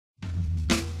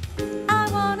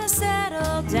wanna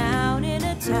settle down in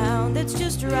a town that's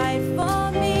just right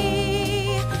for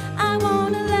me. I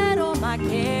wanna let all my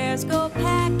cares go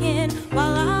packing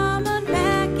while I'm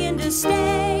unpacking to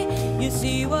stay. You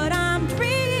see, what I'm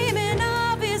dreaming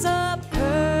of is a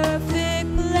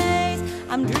perfect place.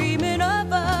 I'm dreaming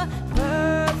of a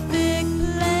perfect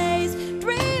place.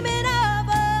 Dreaming of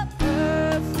a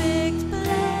perfect place.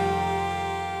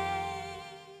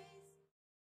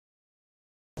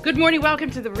 Good morning.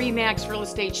 Welcome to the RE/MAX Real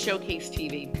Estate Showcase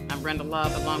TV. I'm Brenda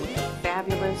Love, along with the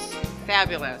fabulous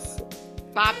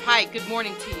Bob Pike. Good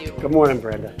morning to you. Good morning,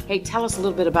 Brenda. Hey, tell us a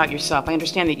little bit about yourself. I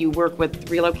understand that you work with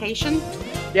relocation?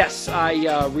 Yes,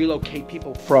 I relocate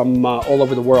people from all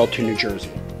over the world to New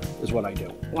Jersey, is what I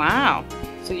do. Wow.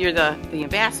 So you're the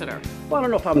ambassador. Well, I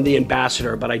don't know if I'm the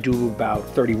ambassador, but I do about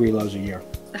 30 relos a year.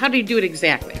 How do you do it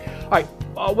exactly? All right,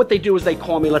 what they do is they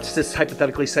call me. Let's just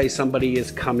hypothetically say somebody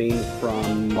is coming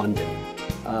from London.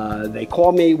 They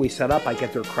call me, we set up, I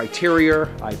get their criteria,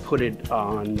 I put it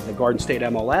on the Garden State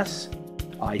MLS.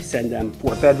 I send them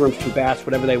 4 bedrooms, 2 baths,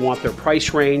 whatever they want, their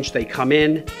price range. They come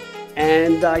in,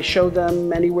 and I show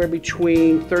them anywhere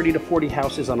between 30 to 40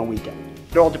 houses on a weekend.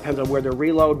 It all depends on where their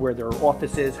reload, where their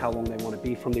office is, how long they want to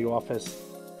be from the office.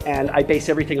 And I base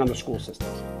everything on the school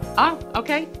systems. Oh,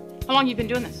 okay. How long have you been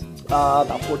doing this?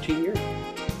 About 14 years.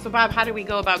 So, Bob, how do we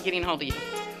go about getting hold of you?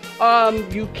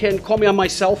 You can call me on my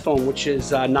cell phone, which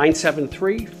is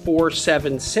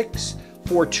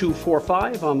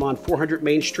 973-476-4245. I'm on 400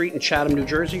 Main Street in Chatham, New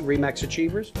Jersey, RE/MAX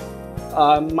Achievers.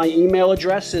 My email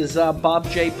address is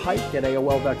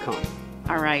bobjpike@aol.com.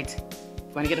 All right. If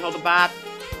you want to get a hold of Bob,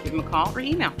 give him a call or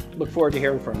email. Look forward to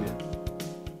hearing from you.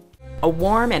 A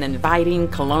warm and inviting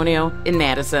Colonial in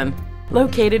Madison.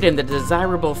 Located in the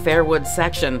desirable Fairwood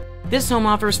section, this home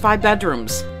offers 5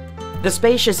 bedrooms. The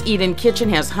spacious eat-in kitchen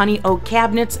has honey oak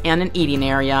cabinets and an eating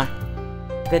area.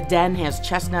 The den has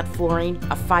chestnut flooring,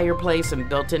 a fireplace, and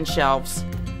built-in shelves.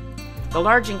 The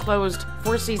large enclosed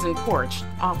 4-season porch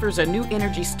offers a new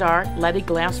Energy Star leaded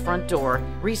glass front door,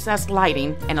 recessed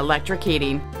lighting, and electric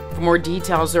heating. For more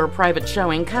details or a private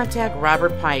showing, contact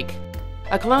Robert Pike.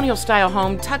 A colonial-style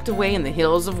home tucked away in the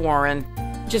hills of Warren.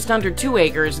 Just under 2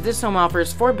 acres, this home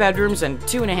offers 4 bedrooms and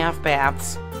 2.5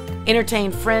 baths.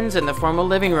 Entertain friends in the formal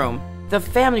living room. The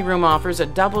family room offers a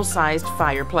double-sized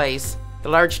fireplace. The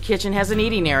large kitchen has an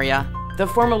eating area. The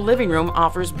formal living room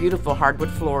offers beautiful hardwood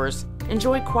floors.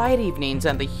 Enjoy quiet evenings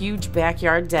on the huge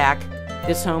backyard deck.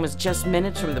 This home is just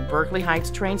minutes from the Berkeley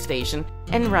Heights train station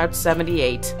and Route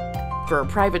 78. For a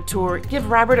private tour, give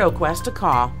Robert Oquest a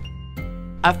call.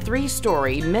 A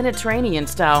 3-story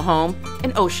Mediterranean-style home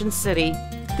in Ocean City.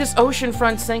 This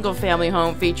oceanfront single-family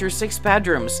home features 6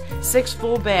 bedrooms, 6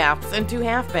 full baths, and 2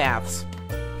 half baths.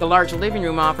 The large living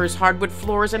room offers hardwood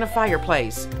floors and a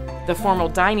fireplace. The formal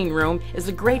dining room is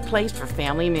a great place for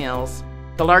family meals.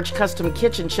 The large custom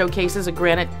kitchen showcases a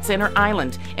granite center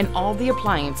island, and all the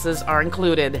appliances are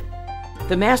included.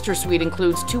 The master suite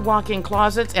includes 2 walk-in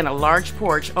closets and a large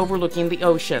porch overlooking the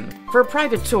ocean. For a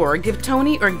private tour, give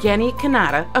Tony or Genny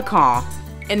Kanata a call.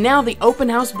 And now the Open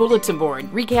House Bulletin Board,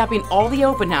 recapping all the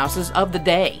open houses of the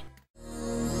day.